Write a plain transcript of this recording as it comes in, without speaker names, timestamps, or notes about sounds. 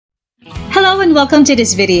and welcome to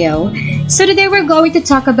this video. So today we're going to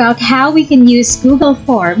talk about how we can use Google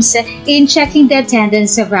Forms in checking the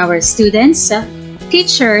attendance of our students,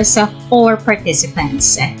 teachers, or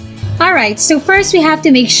participants. Alright, so first we have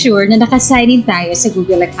to make sure na nakasign in tayo sa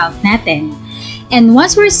Google account natin. And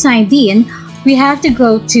once we're signed in, we have to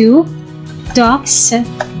go to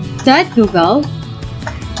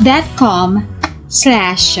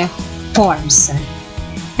docs.google.com/forms.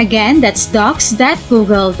 Again, that's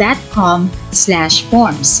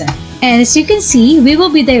docs.google.com/forms. And as you can see, we will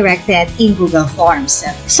be directed in Google Forms.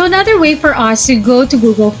 So another way for us to go to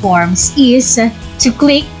Google Forms is to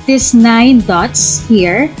click these 9 dots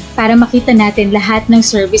here para makita natin lahat ng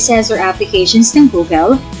services or applications ng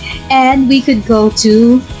Google. And we could go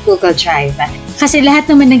to Google Drive. Kasi lahat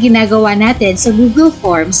naman ng ginagawa natin sa Google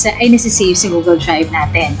Forms ay nasisave sa Google Drive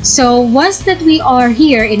natin. So once that we are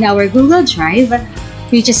here in our Google Drive,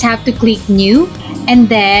 we just have to click New,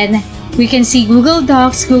 and then we can see Google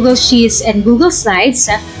Docs, Google Sheets, and Google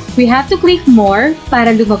Slides. We have to click More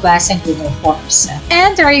para lumabas ang Google Forms.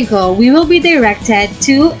 And there you go. We will be directed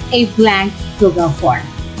to a blank Google Form.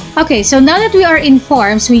 Okay, so now that we are in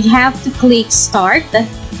Forms, we have to click Start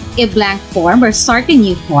a blank form or Start a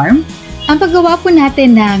new form. Ang paggawa po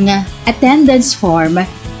natin ng attendance form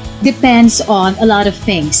depends on a lot of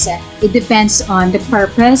things. It depends on the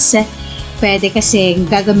purpose. Pwede kasing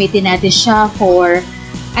gagamitin natin siya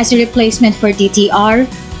as a replacement for DTR.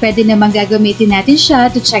 Pwede naman gagamitin natin siya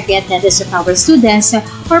to check the attendance of our students.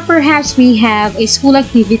 Or perhaps we have a school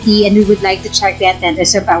activity and we would like to check the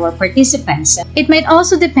attendance of our participants. It might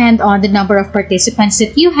also depend on the number of participants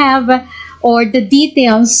that you have or the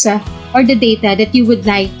details or the data that you would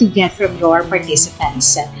like to get from your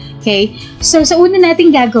participants. Okay? So sa una natin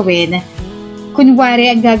gagawin, kunwari,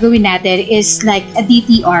 ang gagawin natin is like a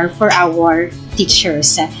DTR for our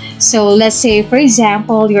teachers. So, let's say, for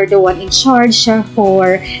example, you're the one in charge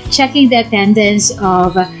for checking the attendance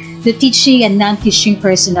of the teaching and non-teaching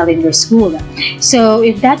personnel in your school. So,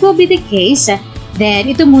 if that will be the case, then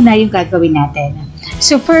ito muna yung gagawin natin.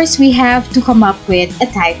 So, first, we have to come up with a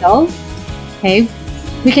title. Okay?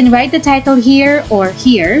 We can write the title here or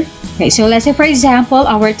here. Okay, so let's say, for example,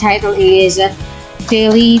 our title is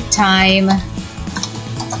Daily Time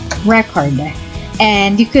Record,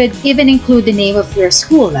 and you could even include the name of your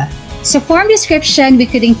school. So form description, we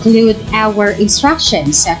could include our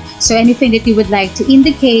instructions, so anything that you would like to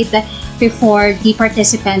indicate before the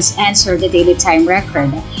participants answer the daily time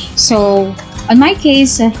record. So on my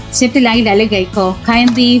case, simply lang ilalagay ko,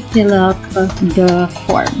 kindly fill up the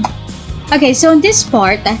form. Okay, so in this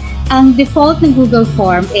part, ang default ng Google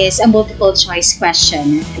Form is a multiple choice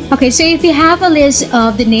question. Okay, so if you have a list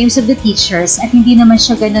of the names of the teachers at hindi naman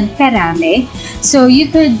siya ganun karami, so you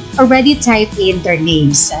could already type in their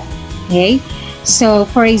names. Okay? So,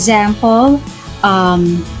 for example,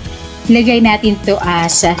 lagay natin to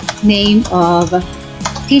as name of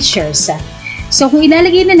teachers. So, kung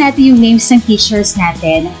ilalagay na natin yung names ng teachers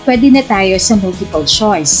natin, pwede na tayo sa multiple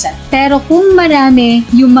choice. Pero kung marami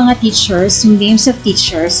yung mga teachers, yung names of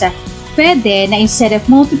teachers, pwede na instead of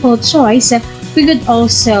multiple choice, we could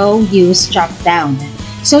also use drop-down.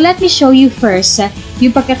 So, let me show you first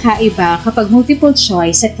yung pagkakaiba kapag multiple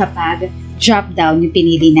choice at kapag drop-down yung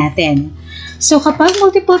pinili natin. So, kapag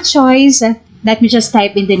multiple choice, let me just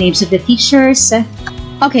type in the names of the teachers.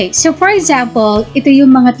 Okay, so for example, ito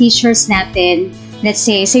yung mga teachers natin, let's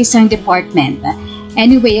say, sa isang department.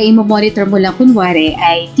 Anyway, ang i-monitor mo lang kunwari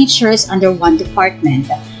ay teachers under one department.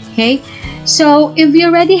 Okay? So, if we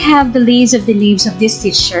already have the list of the names of these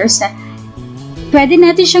teachers, pwede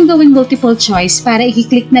natin siyang gawing multiple choice para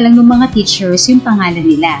i-click na lang ng mga teachers yung pangalan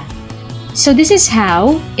nila. So, this is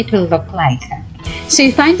how it will look like. So,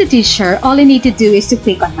 if I'm the teacher, all I need to do is to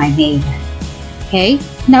click on my name. Okay?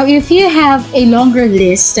 Now, if you have a longer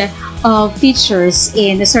list of teachers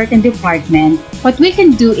in a certain department, what we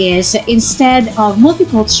can do is, instead of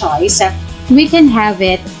multiple choice, we can have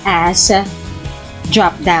it as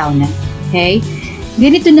drop-down. Okay?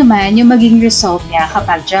 Ganito naman yung maging result niya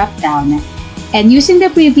kapag drop-down. And using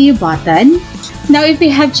the preview button, now if we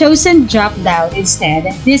have chosen drop-down instead,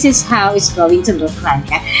 this is how it's going to look like.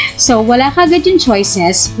 So, wala kagad yung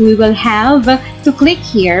choices. We will have to click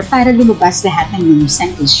here para lumabas lahat ng names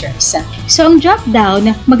ng teachers. So, ang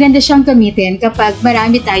drop-down, maganda siyang gamitin kapag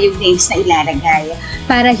marami tayong names na ilalagay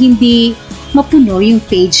para hindi mapuno yung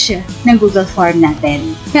page ng Google Form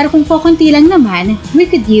natin. Pero kung kukunti lang naman, we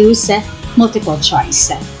could use multiple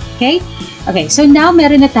choice. Okay? Okay, so now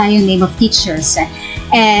meron na tayong name of teachers.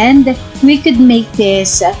 And we could make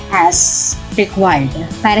this as required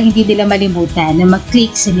para hindi nila malimutan na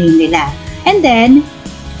mag-click sa name nila. And then,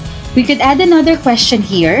 we could add another question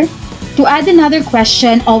here. To add another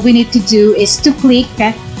question, all we need to do is to click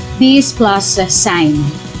this plus sign.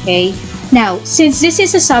 Okay? Now, since this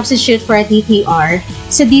is a substitute for a DTR,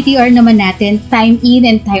 sa DTR naman natin, time in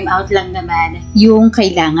and time out lang naman yung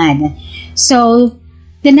kailangan. So,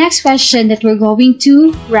 the next question that we're going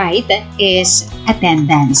to write is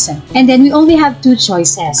attendance. And then we only have two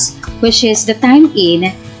choices, which is the time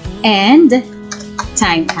in and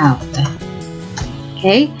time out.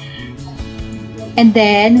 Okay? And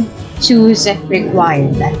then choose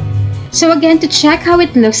required. So again, to check how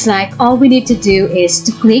it looks like, all we need to do is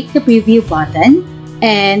to click the preview button,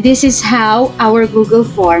 and this is how our Google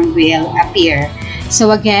form will appear.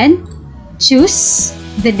 So again, choose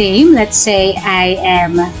the name. Let's say I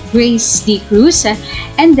am Grace D. Cruz,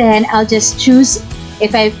 and then I'll just choose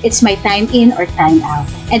if it's my time in or time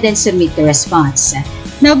out, and then submit the response.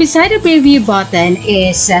 Now, beside the preview button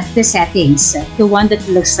is the settings, the one that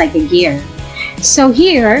looks like a gear. So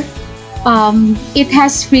here, it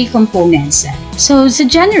has three components. So, in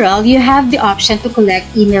general, you have the option to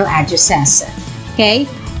collect email addresses. Okay?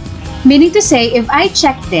 Meaning to say, if I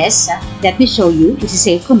check this, let me show you.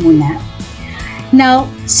 Isi-save ko muna. Now,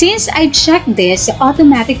 since I checked this,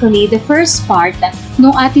 automatically, the first part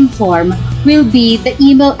ng ating form will be the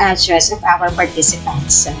email address of our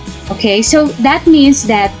participants. Okay? So, that means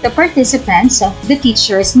that the participants, the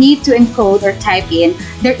teachers, need to encode or type in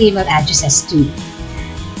their email addresses too.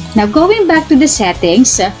 Now, going back to the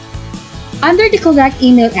settings, under the collect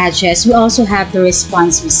email address, we also have the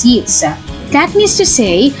response receipts. That means to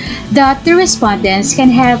say that the respondents can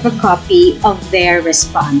have a copy of their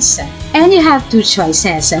response. And you have two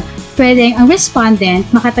choices. Pwedeng ang respondent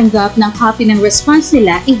makatanggap ng copy ng response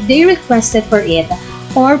nila if they requested for it,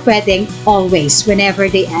 or pwedeng always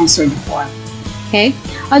whenever they answer the form. Okay?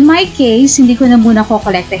 On my case, hindi ko na muna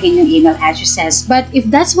kolektahin yung email addresses. But if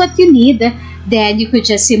that's what you need, then you could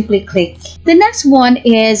just simply click. The next one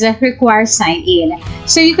is require sign in.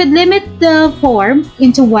 So you could limit the form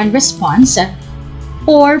into one response,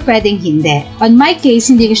 or pwedeng hindi. On my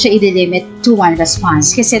case, hindi ko siya i-limit to one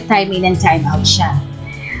response kasi time in and time out siya.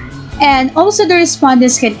 And also the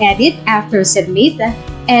respondents can edit after submit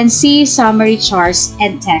and see summary charts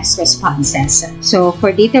and text responses. So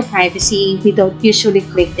for data privacy, we don't usually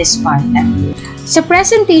click this part. Sa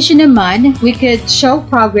presentation naman, we could show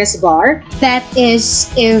progress bar. That is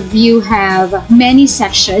if you have many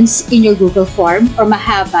sections in your Google form or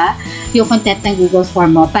mahaba yung content ng Google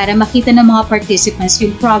form mo para makita ng mga participants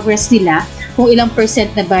yung progress nila, kung ilang percent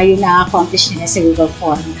na ba yung na-accomplish nila sa Google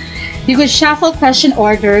form. You could shuffle question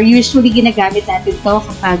order. Usually ginagamit natin ito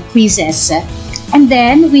kapag quizzes. And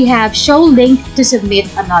then, we have show link to submit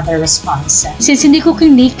another response. Since hindi ko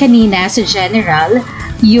click kanina sa general,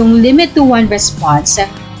 yung limit to one response,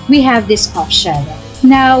 we have this option.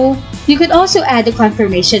 Now, you could also add a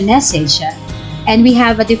confirmation message. And we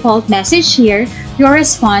have a default message here, your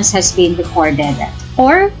response has been recorded.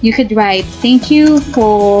 Or, you could write, thank you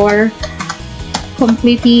for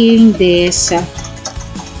completing this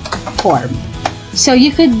form. So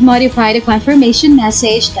you could modify the confirmation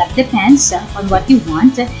message. That depends on what you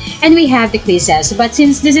want. And we have the quizzes. But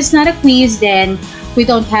since this is not a quiz, then we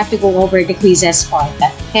don't have to go over the quizzes part.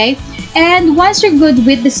 Okay? And once you're good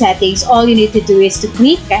with the settings, all you need to do is to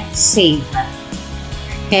click Save.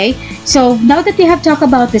 Okay? So now that we have talked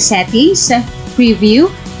about the settings,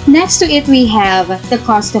 preview, next to it we have the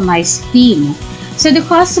customized theme. So the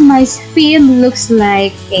customized theme looks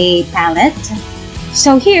like a palette.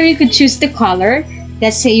 So here you could choose the color.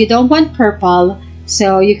 Let's say you don't want purple,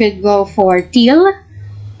 so you could go for teal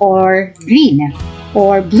or green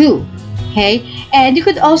or blue. Okay, and you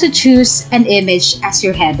could also choose an image as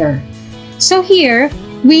your header. So here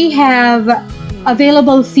we have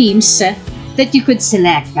available themes that you could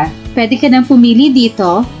select. Pwede ka nang pumili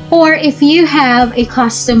dito, or if you have a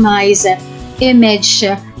customized image,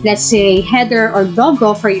 let's say header or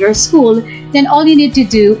logo for your school, then all you need to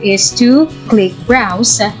do is to click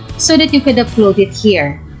browse so that you could upload it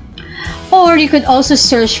here. Or you could also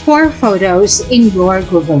search for photos in your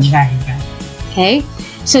Google Drive. Okay?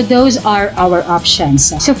 So those are our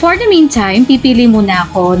options. So for the meantime, pipili muna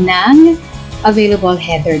ako ng available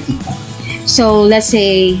header dito. So let's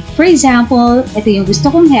say, for example, ito yung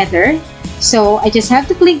gusto kong header. So I just have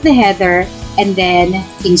to click the header and then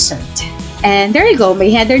insert. And there you go, may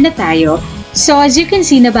header na tayo. So as you can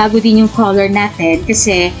see, nabago din yung color natin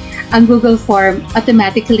kasi ang Google Form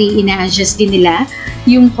automatically ina-adjust din nila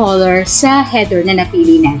yung color sa header na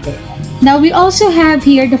napili natin. Now we also have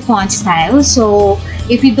here the font style. So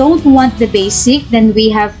if you don't want the basic, then we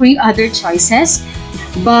have 3 other choices.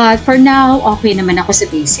 But for now, okay naman ako sa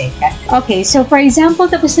basic. Okay, so for example,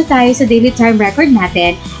 tapos na tayo sa daily time record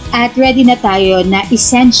natin. at ready na tayo na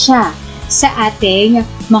isend siya sa ating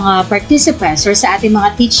mga participants or sa ating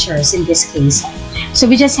mga teachers in this case. So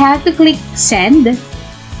we just have to click send,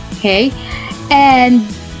 okay? And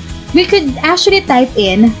we could actually type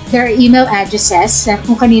in their email addresses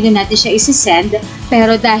kung kanino natin siya isi-send,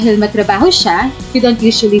 pero dahil matrabaho siya, we don't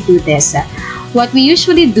usually do this. What we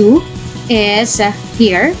usually do is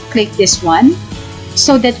here, click this one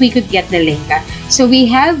so that we could get the link. So we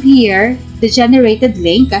have here the generated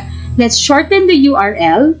link. Let's shorten the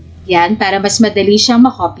URL, yan, para mas madali siyang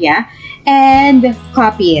makopya, and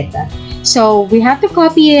copy it. So we have to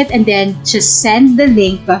copy it and then just send the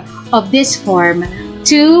link of this form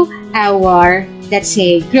to our, let's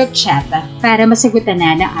say, group chat para masagutan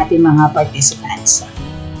na ng ating mga participants.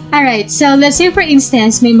 Alright, so let's say for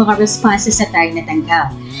instance, may mga responses na tayo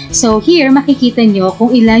natanggap. So here, makikita nyo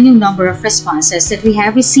kung ilan yung number of responses that we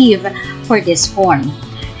have received for this form.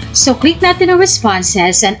 So click natin ang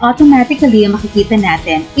responses and automatically ang makikita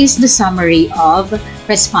natin is the summary of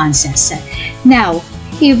responses. Now,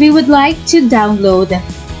 if we would like to download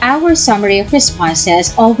our summary of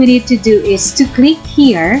responses, all we need to do is to click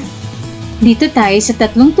here. Dito tayo sa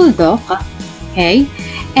tatlong tuldok, okay?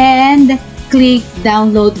 And click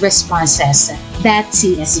download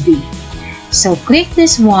responses.csv. So click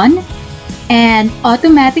this one and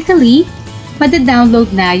automatically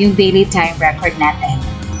mada-download na yung daily time record natin.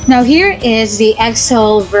 Now here is the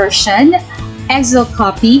Excel version, Excel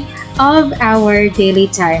copy of our daily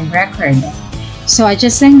time record. So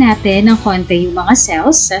adjust lang natin ng konti yung mga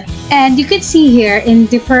cells. And you can see here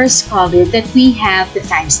in the first column that we have the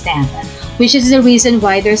timestamp, which is the reason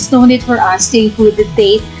why there's no need for us to include the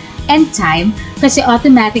date and time kasi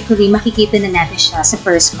automatically makikita na natin siya sa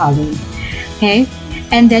first column. Okay?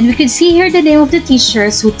 And then we can see here the name of the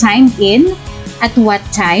teachers who timed in, at what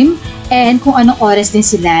time, and kung anong oras din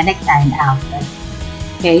sila nag-time out.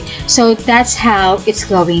 Okay? So that's how it's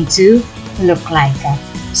going to look like.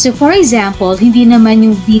 So for example, hindi naman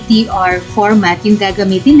yung DTR format yung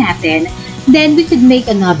gagamitin natin, then we could make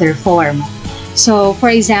another form. So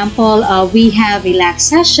for example, we have a LAC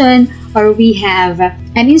session or we have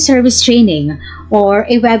an in-service training or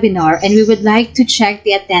a webinar and we would like to check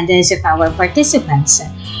the attendance of our participants.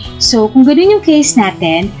 So kung ganun yung case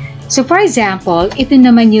natin, so for example, ito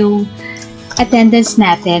naman yung attendance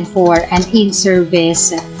natin for an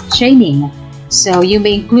in-service training. So you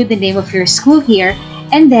may include the name of your school here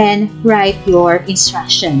and then write your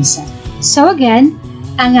instructions. So again,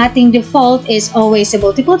 ang ating default is always a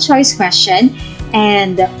multiple choice question,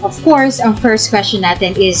 and of course, ang first question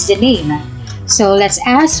natin is the name. So let's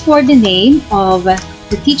ask for the name of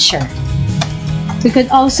the teacher. We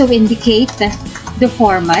could also indicate the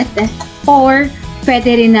format or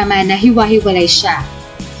pwede rin naman na hiwa-hiwalay siya.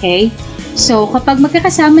 Okay? So kapag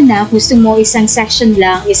magkakasama na, gusto mo isang section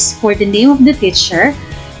lang is for the name of the teacher,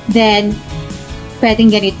 then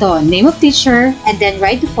pwedeng ganito, name of teacher, and then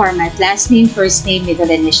write the format, last name, first name,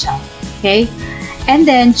 middle initial. Okay? And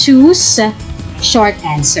then choose short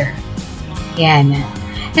answer. Yan.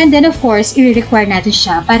 And then of course, i-require natin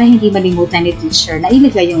siya para hindi malimutan ni teacher na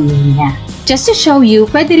ilagay yung name niya. Just to show you,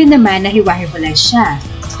 pwede rin naman na hiwa-hiwalay siya.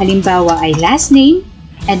 Halimbawa ay last name,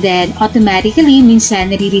 and then automatically,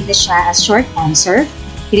 minsan nare-read na siya as short answer.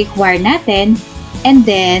 I-require natin, and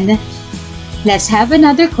then let's have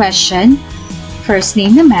another question. First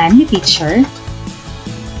name naman ni teacher.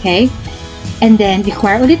 Okay? And then,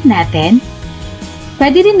 require ulit natin.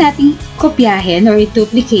 Pwede rin natin kopyahin or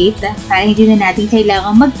i-duplicate para hindi na natin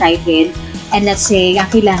kailangan mag-type in. And let's say, ang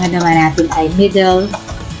kailangan naman natin ay middle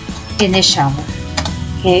initial.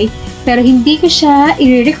 Okay? Pero hindi ko siya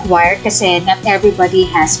i-require kasi not everybody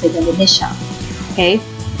has middle initial. Okay?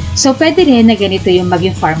 So, pwede rin na ganito yung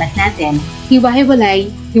maging format natin. Hiwa-hiwalay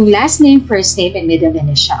yung last name, first name, and middle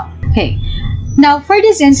initial. Okay. Now, for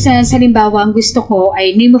this instance, halimbawa, ang gusto ko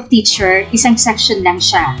ay name of teacher, isang section lang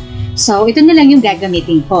siya. So, ito na lang yung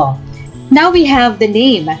gagamitin ko. Now, we have the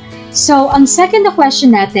name. So, ang second na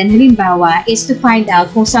question natin, halimbawa, is to find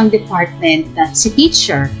out kung saan department si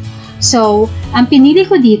teacher. So, ang pinili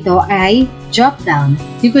ko dito ay drop down.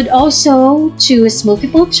 You could also choose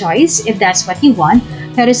multiple choice if that's what you want.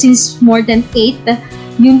 Pero since more than 8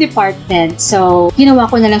 yung department, so ginawa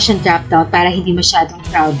ko na lang siyang drop down para hindi masyadong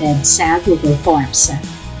crowded sa Google Forms.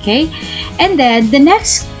 Okay? And then, the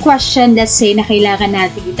next question, let's say, na kailangan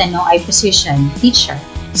natin itanong ay position, teacher.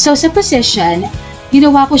 So, sa position,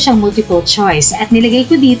 ginawa ko siyang multiple choice at nilagay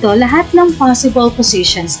ko dito lahat ng possible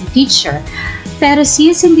positions ni teacher. Pero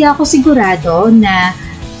since hindi ako sigurado na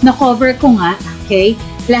na-cover ko nga, okay,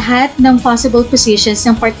 lahat ng possible positions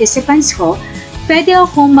ng participants ko, pwede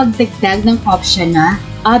akong magdagdag ng option na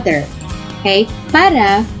other. Okay?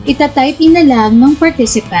 Para itatype in na lang ng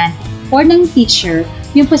participant or ng teacher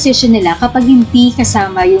yung position nila kapag hindi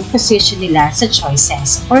kasama yung position nila sa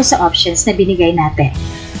choices or sa options na binigay natin.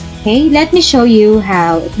 Okay, let me show you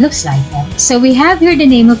how it looks like. So we have here the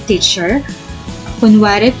name of teacher.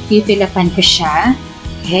 Kunwari, pipilapan ko siya.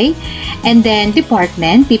 Okay, and then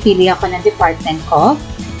department, pipili ako ng department ko.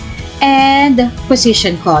 And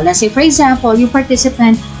position ko. Let's say for example, yung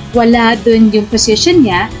participant, wala dun yung position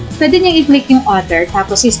niya, pwede niya i-click yung author,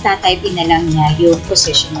 tapos is-type in na lang niya yung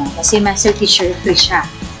position niya. Kasi master teacher free siya.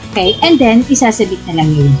 Okay? And then, isasabit na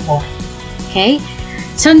lang yung form. Okay?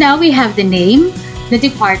 So now we have the name, the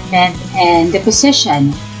department, and the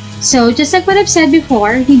position. So, just like what I've said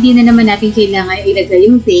before, hindi na naman natin kailangan ilagay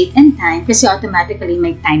yung date and time kasi automatically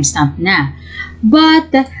may timestamp na.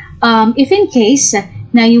 But, if in case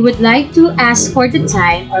na you would like to ask for the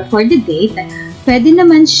time or for the date, pwede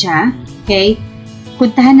naman siya, okay?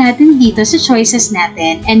 Puntahan natin dito sa choices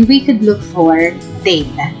natin and we could look for date.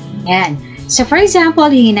 Yan. So, for example,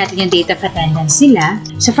 hingin natin yung date of attendance nila.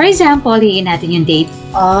 So, for example, hingin natin yung date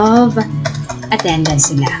of attendance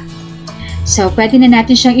nila. So, pwede na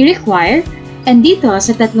natin siyang i-require. And dito,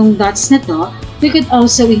 sa tatlong dots na to, we could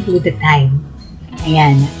also include the time.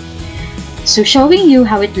 Ayan. So, showing you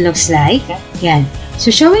how it looks like. Ayan. So,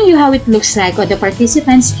 showing you how it looks like on the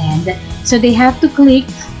participant's end. So, they have to click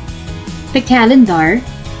the calendar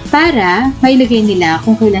para mailagay nila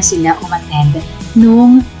kung kailan sila umattend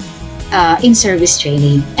nung in-service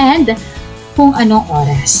training and kung anong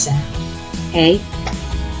oras. Okay?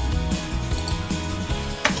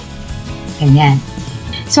 Ganyan.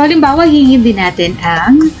 So, halimbawa, hihingin din natin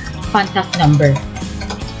ang contact number.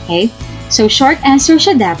 Okay? So, short answer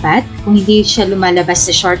siya dapat. Kung hindi siya lumalabas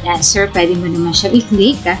sa short answer, pwede mo naman siya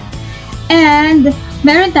i-click. And,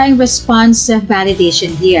 meron tayong response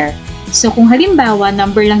validation here. So, kung halimbawa,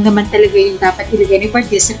 number lang naman talaga yung dapat ilagay ni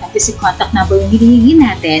participant kasi contact number yung hinihingi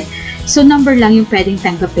natin, so number lang yung pwedeng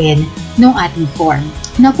tanggapin ng ating form.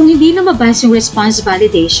 Now, kung hindi lumabas yung response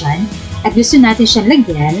validation at gusto natin siyang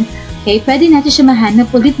lagyan, okay, pwede natin siya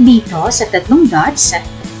mahanap ulit dito sa tatlong dots,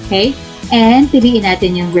 okay, and piliin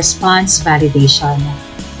natin yung response validation.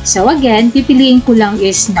 So, again, pipiliin ko lang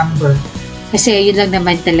is number kasi yun lang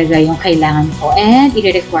naman talaga yung kailangan ko and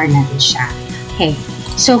i-require natin siya. Okay.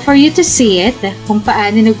 So, for you to see it, kung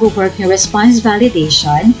paano nag-work yung response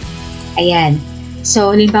validation, ayan.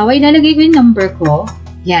 So, halimbawa, ilalagay ko yung number ko.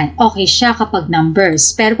 Yan, okay siya kapag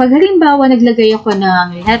numbers. Pero pag halimbawa, naglagay ako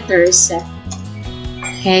ng letters,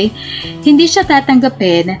 okay, hindi siya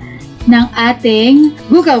tatanggapin ng ating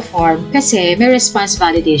Google form kasi may response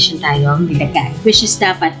validation tayong nilagay, which is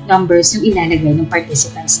dapat numbers yung ilalagay ng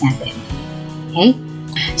participants natin. Okay?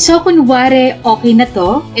 So, kunwari, okay na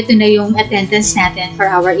to. Ito na yung attendance natin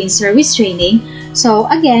for our in-service training. So,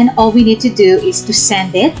 again, all we need to do is to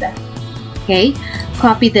send it. Okay?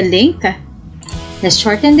 Copy the link. Let's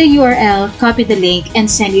shorten the URL, copy the link, and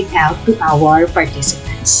send it out to our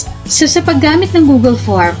participants. So, sa paggamit ng Google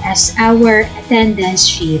Form as our attendance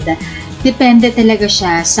sheet, depende talaga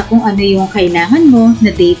siya sa kung ano yung kailangan mo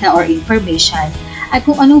na data or information at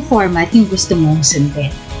kung anong format yung gusto mong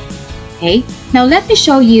sundin. Okay? Now, let me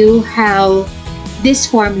show you how this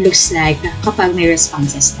form looks like kapag may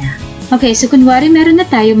responses na. Okay, so kunwari meron na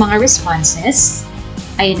tayo mga responses.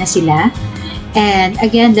 Ayan na sila. And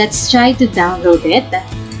again, let's try to download it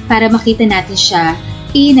para makita natin siya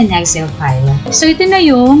in an Excel file. So, ito na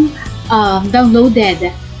yung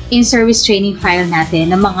downloaded in-service training file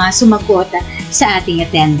natin ng mga sumagot sa ating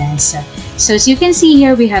attendance. So, as you can see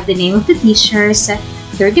here, we have the name of the teachers,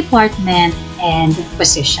 their department, and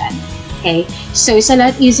position. Okay, so it's a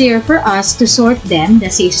lot easier for us to sort them.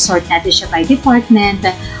 Let's say, sort natin siya by department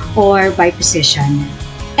or by position.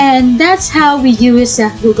 And that's how we use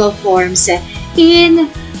Google Forms in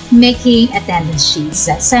making attendance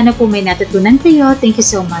sheets. Sana po may natutunan kayo. Thank you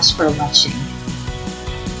so much for watching.